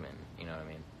are in women. You know what I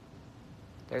mean?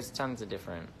 There's tons of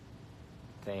different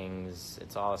things.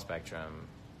 It's all a spectrum.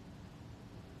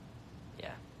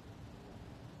 Yeah.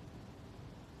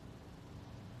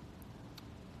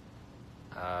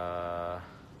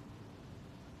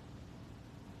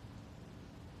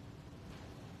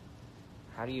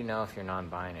 How do you know if you're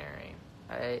non-binary?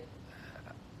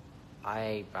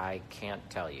 I can't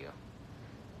tell you.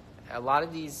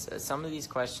 Some of these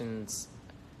questions,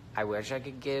 I wish I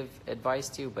could give advice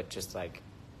to, but just like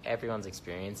everyone's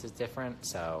experience is different,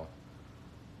 so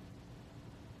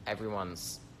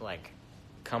everyone's like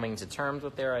coming to terms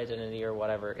with their identity or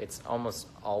whatever. It's almost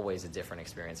always a different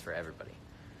experience for everybody.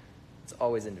 It's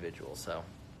always individual, so.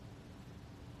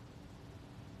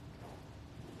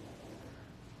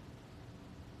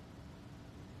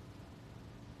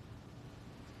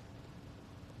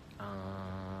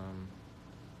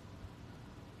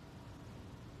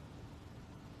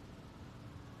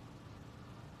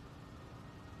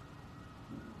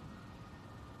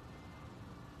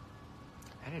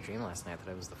 I had a dream last night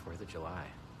that it was the 4th of July.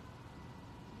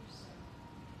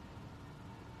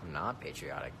 I'm not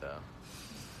patriotic, though.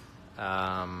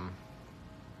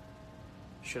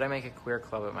 Should I make a queer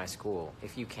club at my school?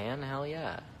 If you can, hell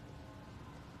yeah.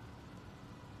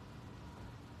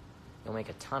 You'll make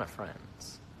a ton of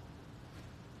friends.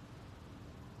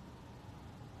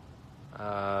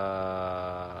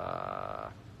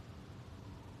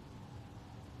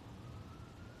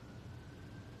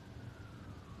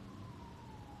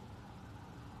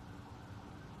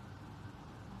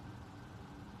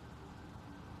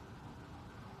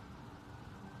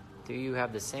 Do you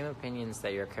have the same opinions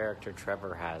that your character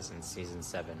Trevor has in season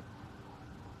 7?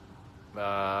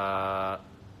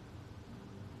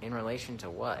 In relation to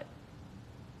what?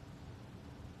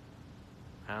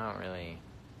 I don't really.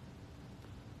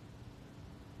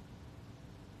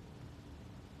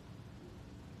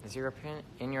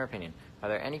 In your opinion, are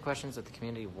there any questions that the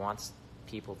community wants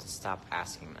people to stop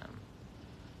asking them?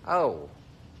 Oh.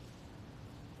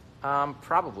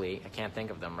 Probably. I can't think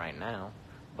of them right now.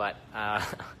 But,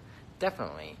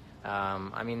 definitely.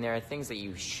 I mean, there are things that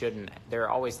you shouldn't. There are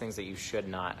always things that you should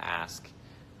not ask.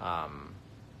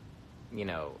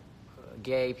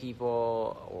 Gay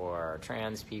people or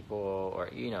trans people, or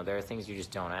there are things you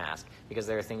just don't ask because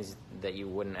there are things that you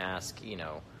wouldn't ask.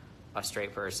 A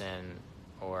straight person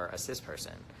or a cis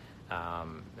person.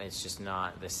 It's just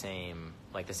not the same.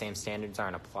 Like the same standards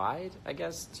aren't applied, I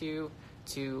guess, to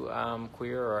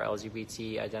queer or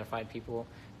LGBT identified people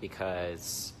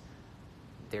because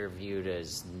they're viewed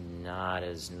as not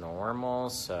as normal,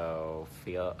 so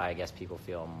I guess people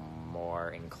feel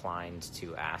more inclined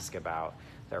to ask about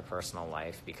their personal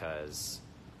life because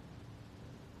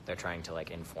they're trying to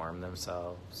like inform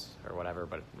themselves or whatever,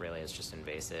 but really it's just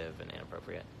invasive and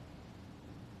inappropriate.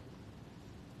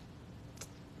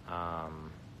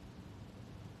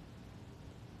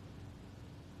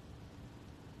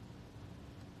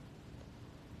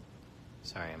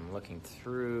 Sorry, I'm looking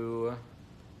through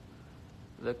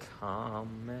the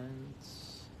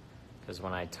comments because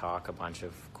when I talk a bunch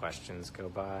of questions go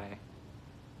by,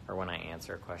 or when I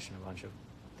answer a question a bunch of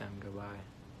them go by.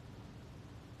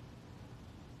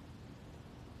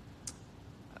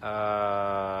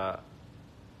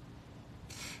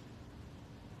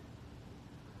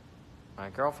 My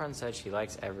girlfriend said she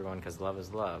likes everyone because love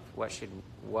is love.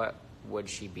 What would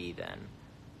she be then?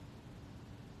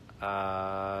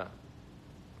 I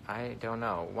don't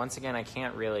know. Once again, I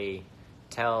can't really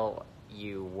tell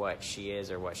you what she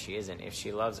is or what she isn't. If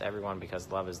she loves everyone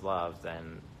because love is love,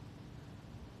 then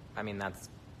I mean,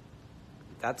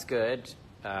 that's good.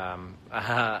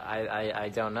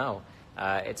 I don't know.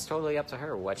 It's totally up to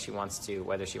her what she wants to,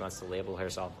 whether she wants to label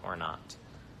herself or not.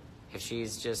 If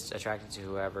she's just attracted to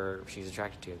whoever she's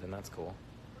attracted to, then that's cool.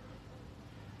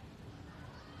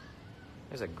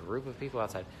 There's a group of people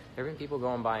outside. There have been people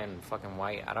going by in fucking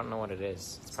white. I don't know what it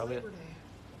is. It's probably Labor Day.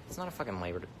 It's not a fucking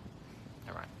Labor Day.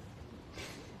 Never mind.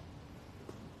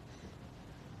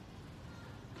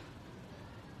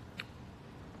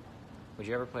 Would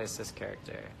you ever play a cis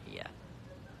character? Yeah.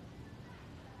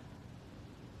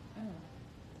 Oh.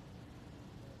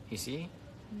 You see?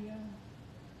 Yeah.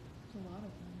 There's a lot of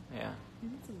them. Yeah.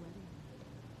 Maybe it's a wedding.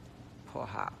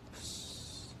 Perhaps.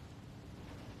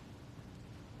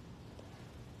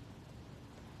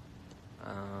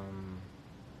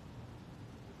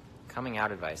 Coming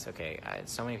out advice. Okay,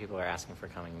 so many people are asking for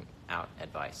coming out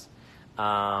advice.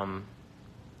 I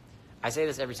say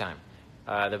this every time.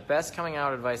 The best coming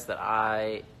out advice that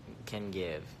I can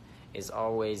give is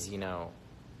always,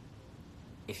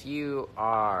 if you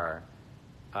are,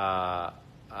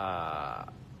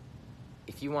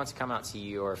 if you want to come out to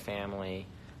your family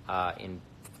in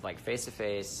like face to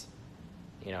face,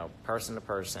 person to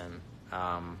person,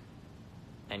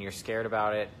 and you're scared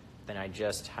about it, then I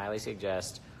just highly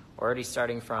suggest already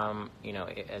starting from,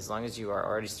 as long as you are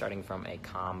already starting from a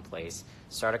calm place,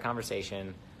 start a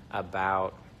conversation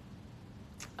about,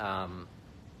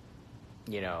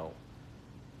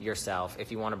 yourself.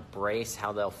 If you want to brace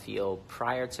how they'll feel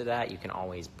prior to that, you can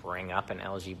always bring up an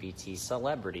LGBT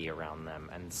celebrity around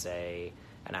them and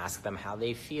ask them how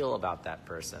they feel about that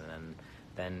person, and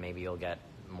then maybe you'll get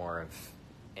more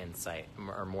insight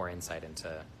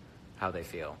into how they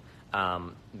feel.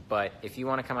 But if you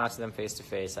want to come out to them face to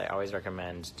face, I always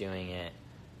recommend doing it,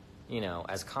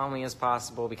 as calmly as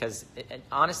possible, because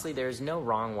honestly, there's no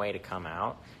wrong way to come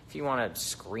out. If you want to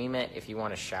scream it, if you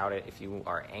want to shout it, if you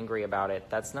are angry about it,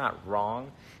 that's not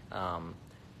wrong.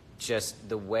 Just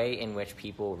the way in which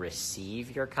people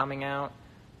receive your coming out,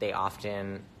 they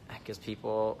often, because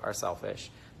people are selfish,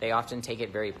 they often take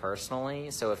it very personally.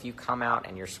 So if you come out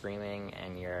and you're screaming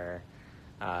and you're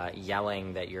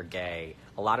yelling that you're gay,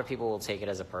 a lot of people will take it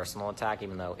as a personal attack,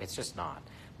 even though it's just not.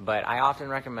 But I often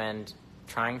recommend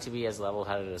trying to be as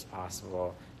level-headed as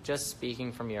possible, just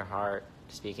speaking from your heart,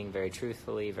 speaking very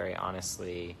truthfully, very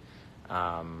honestly.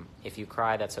 If you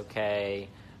cry, that's okay.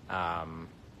 And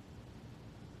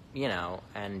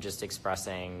just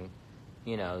expressing,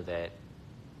 that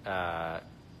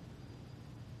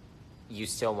you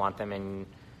still want them in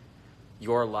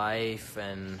your life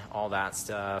and all that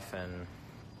stuff. And,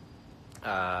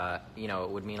 it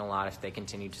would mean a lot if they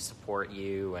continue to support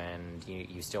you and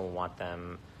you still want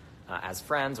them as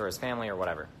friends or as family or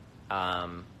whatever.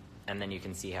 And then you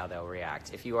can see how they'll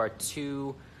react. If you are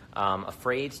too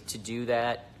afraid to do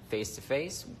that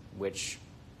face-to-face, which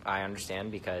I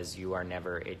understand because you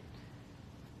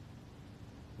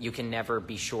can never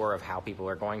be sure of how people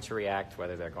are going to react,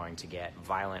 whether they're going to get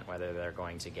violent, whether they're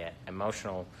going to get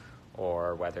emotional,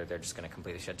 or whether they're just going to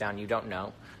completely shut down. You don't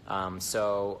know.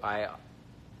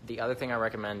 The other thing I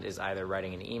recommend is either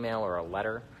writing an email or a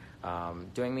letter,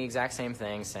 doing the exact same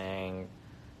thing, saying,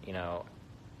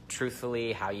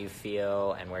 truthfully how you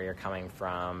feel and where you're coming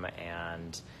from,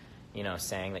 and,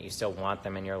 saying that you still want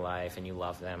them in your life and you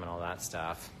love them and all that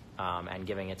stuff, and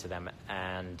giving it to them,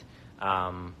 and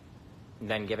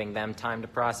then giving them time to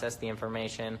process the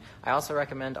information. I also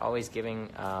recommend always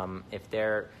giving, if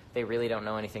they really don't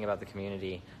know anything about the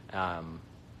community, I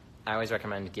always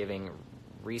recommend giving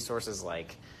resources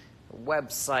like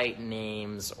website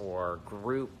names or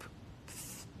group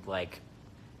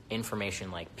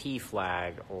information like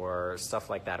PFLAG or stuff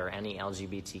like that, or any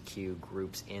LGBTQ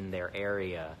groups in their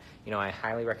area. I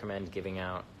highly recommend giving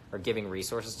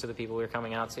resources to the people you're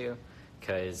coming out to,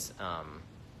 because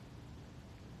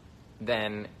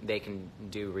then they can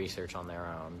do research on their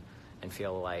own and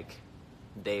feel like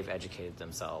they've educated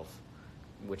themselves,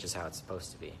 which is how it's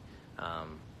supposed to be.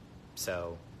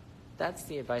 So that's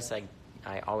the advice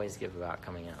I always give about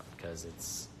coming out, because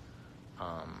it's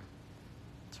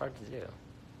hard to do.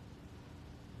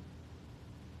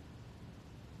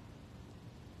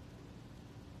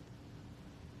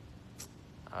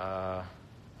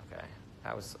 Okay,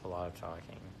 that was a lot of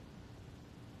talking.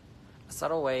 A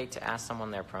subtle way to ask someone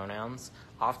their pronouns.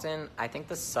 Often, I think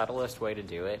the subtlest way to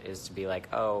do it is to be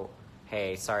like, oh,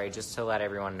 hey, sorry, just to let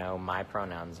everyone know my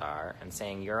pronouns are, and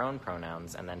saying your own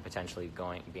pronouns, and then potentially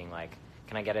being like,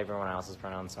 can I get everyone else's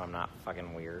pronouns so I'm not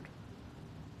fucking weird?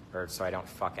 Or so I don't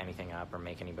fuck anything up or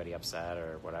make anybody upset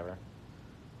or whatever.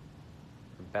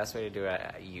 the best way to do it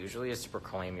usually is to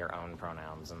proclaim your own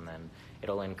pronouns, and then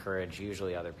it'll encourage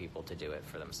usually other people to do it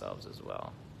for themselves as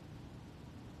well.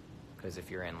 Because if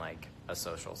you're in like a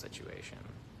social situation.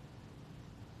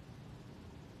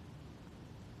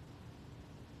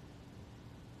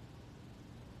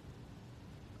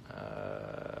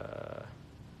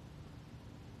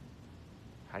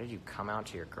 How did you come out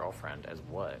to your girlfriend as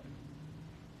what?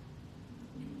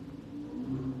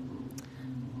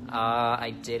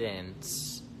 I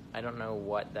didn't. I don't know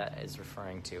what that is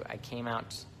referring to. I came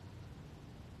out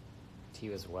to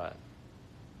you as what?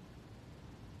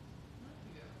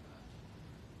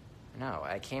 No,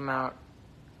 I came out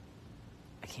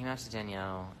to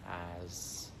Danielle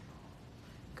as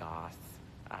goth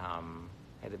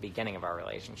at the beginning of our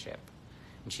relationship,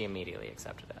 and she immediately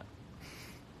accepted it.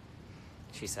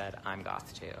 She said, I'm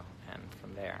goth too, and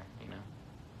from there, you know.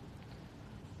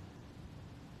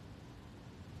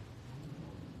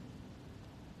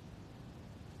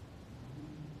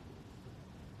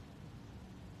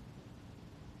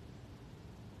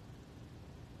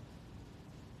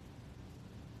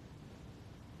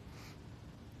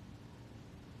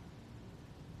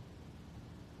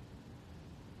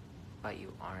 But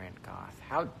you aren't goth.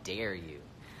 How dare you?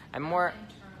 I'm more,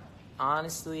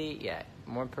 honestly, yeah,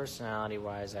 more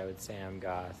personality-wise, I would say I'm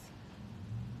goth.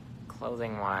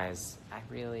 Clothing-wise, I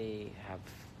really have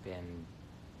been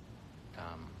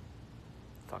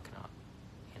fucking up,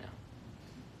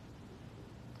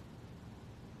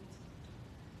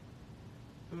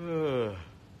 you know? Ugh.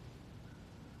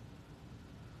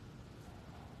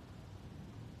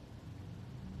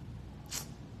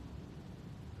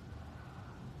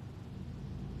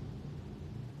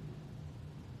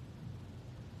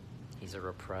 He's a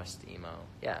repressed emo.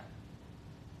 Yeah.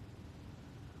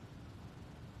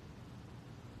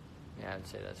 Yeah, I'd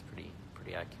say that's pretty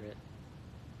accurate.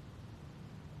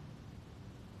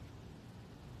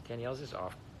 Danielle's just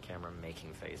off camera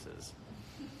making faces.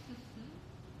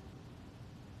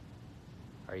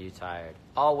 Are you tired?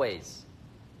 Always.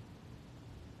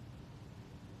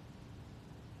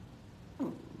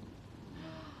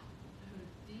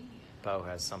 Bo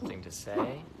has something to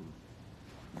say.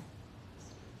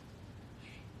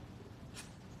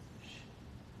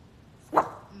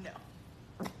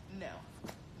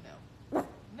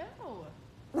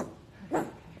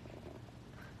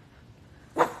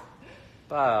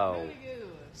 Bo,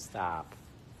 stop.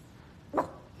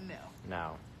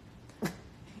 No.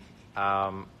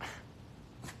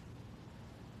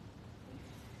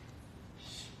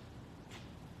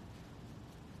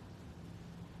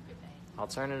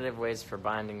 Alternative ways for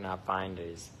binding, not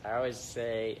binders. I always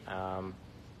say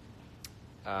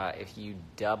if you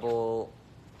double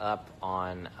up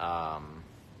on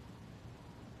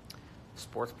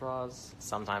sports bras,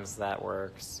 sometimes that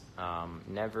works.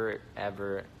 Never,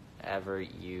 ever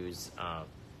use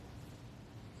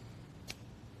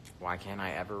why can't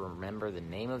I ever remember the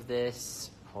name of this?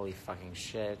 Holy fucking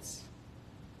shit.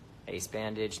 Ace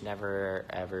bandage. Never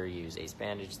ever use ace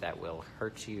bandage. That will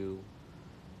hurt you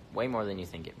way more than you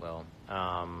think it will.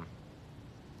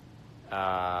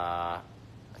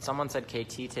 Someone said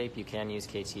KT tape. You can use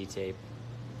KT tape.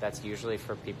 That's usually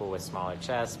for people with smaller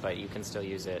chests, but you can still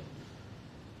use it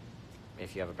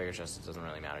if you have a bigger chest. It doesn't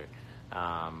really matter.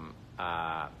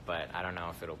 But I don't know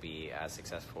if it'll be as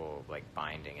successful like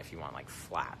binding if you want like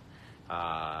flat.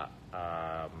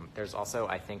 There's also,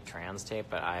 I think, trans tape,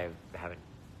 but I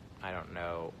don't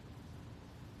know.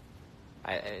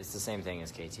 It's the same thing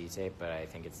as KT tape, but I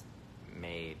think it's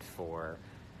made for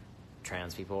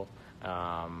trans people.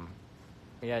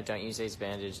 Yeah, don't use ace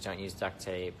bandage, don't use duct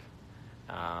tape.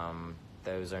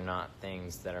 Those are not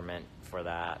things that are meant for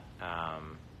that.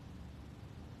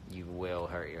 You will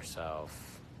hurt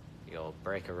yourself. You'll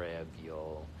break a rib,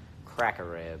 you'll crack a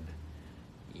rib,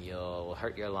 you'll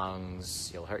hurt your lungs,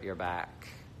 you'll hurt your back.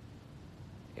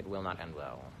 It will not end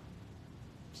well.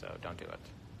 So don't do it.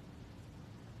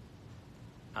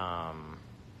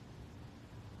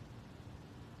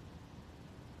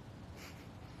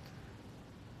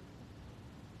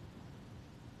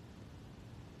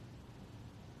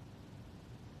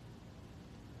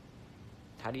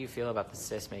 How do you feel about the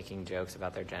cis making jokes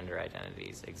about their gender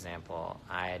identities? Example,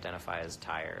 I identify as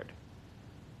tired.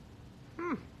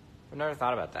 I've never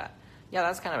thought about that. Yeah,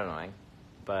 that's kind of annoying.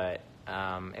 But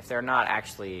if they're not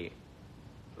actually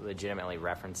legitimately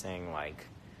referencing, like,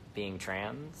 being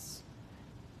trans,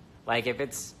 like, if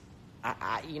it's,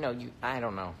 I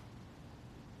don't know.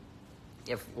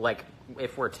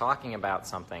 If we're talking about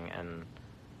something and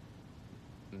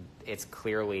it's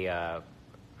clearly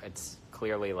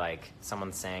like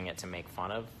someone saying it to make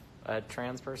fun of a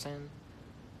trans person,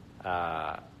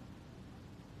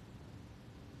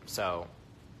 So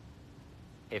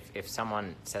if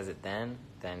someone says it then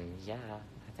yeah,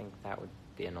 I think that would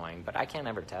be annoying. But I can't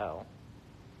ever tell.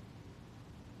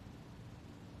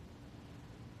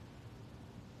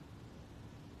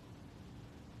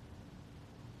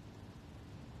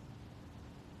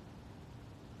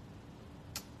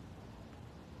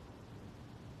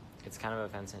 It's kind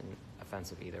of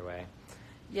offensive either way.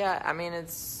 Yeah, I mean,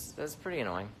 that's pretty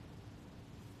annoying.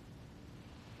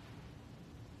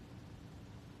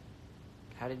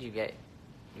 How did you get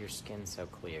your skin so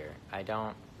clear? I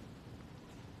don't...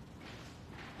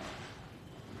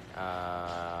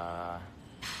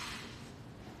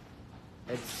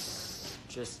 it's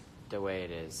just the way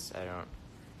it is.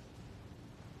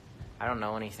 I don't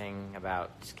know anything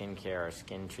about skincare or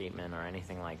skin treatment or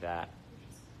anything like that.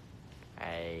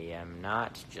 I am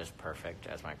not just perfect,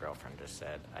 as my girlfriend just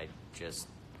said. I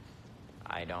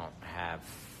don't have...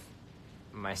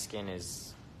 my skin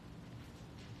is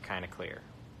kind of clear.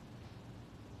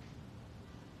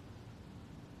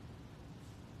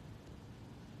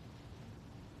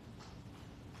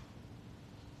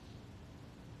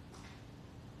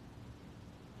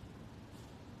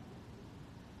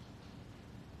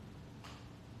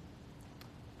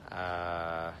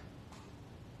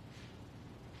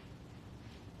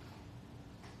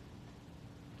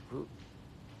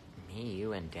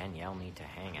 You and Danielle need to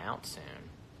hang out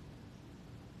soon.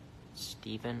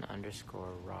 Steven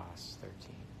 _Ross 13.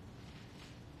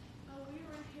 Oh, we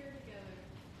were here together.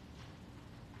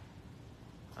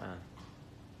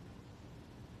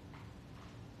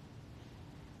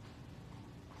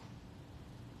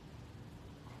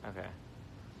 Okay.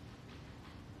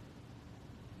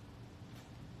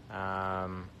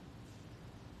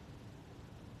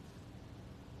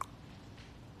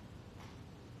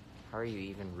 How are you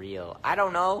even real? I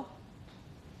don't know.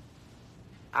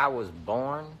 I was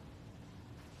born.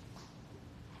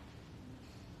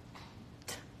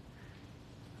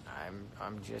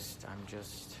 I'm just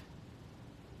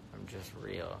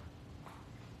real.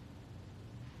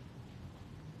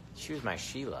 She was my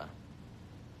Sheila.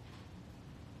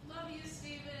 Love you,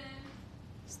 Steven.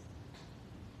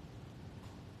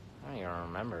 I don't even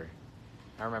remember.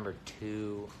 I remember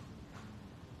two.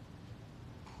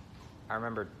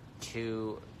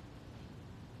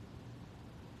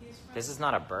 This is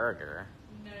not a burger.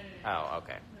 No. Oh,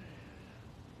 okay.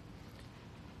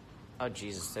 No. Oh,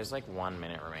 Jesus, there's like 1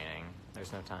 minute remaining.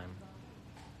 There's no time.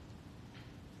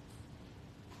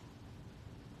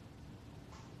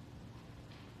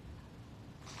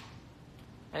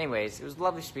 Anyways, it was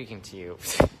lovely speaking to you,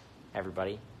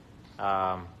 everybody.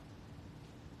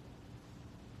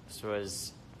 This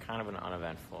was kind of an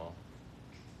uneventful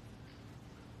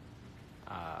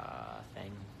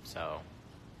thing, so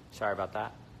sorry about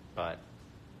that, but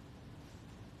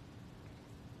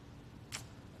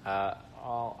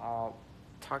I'll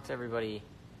talk to everybody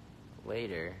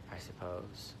later, I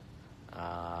suppose.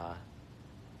 I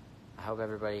hope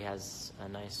everybody has a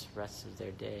nice rest of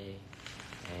their day,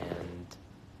 and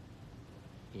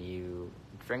you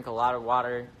drink a lot of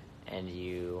water, and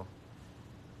you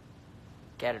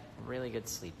get really good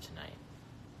sleep tonight.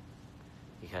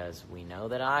 Because we know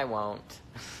that I won't.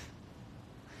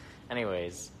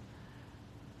 Anyways,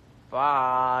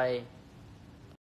 bye.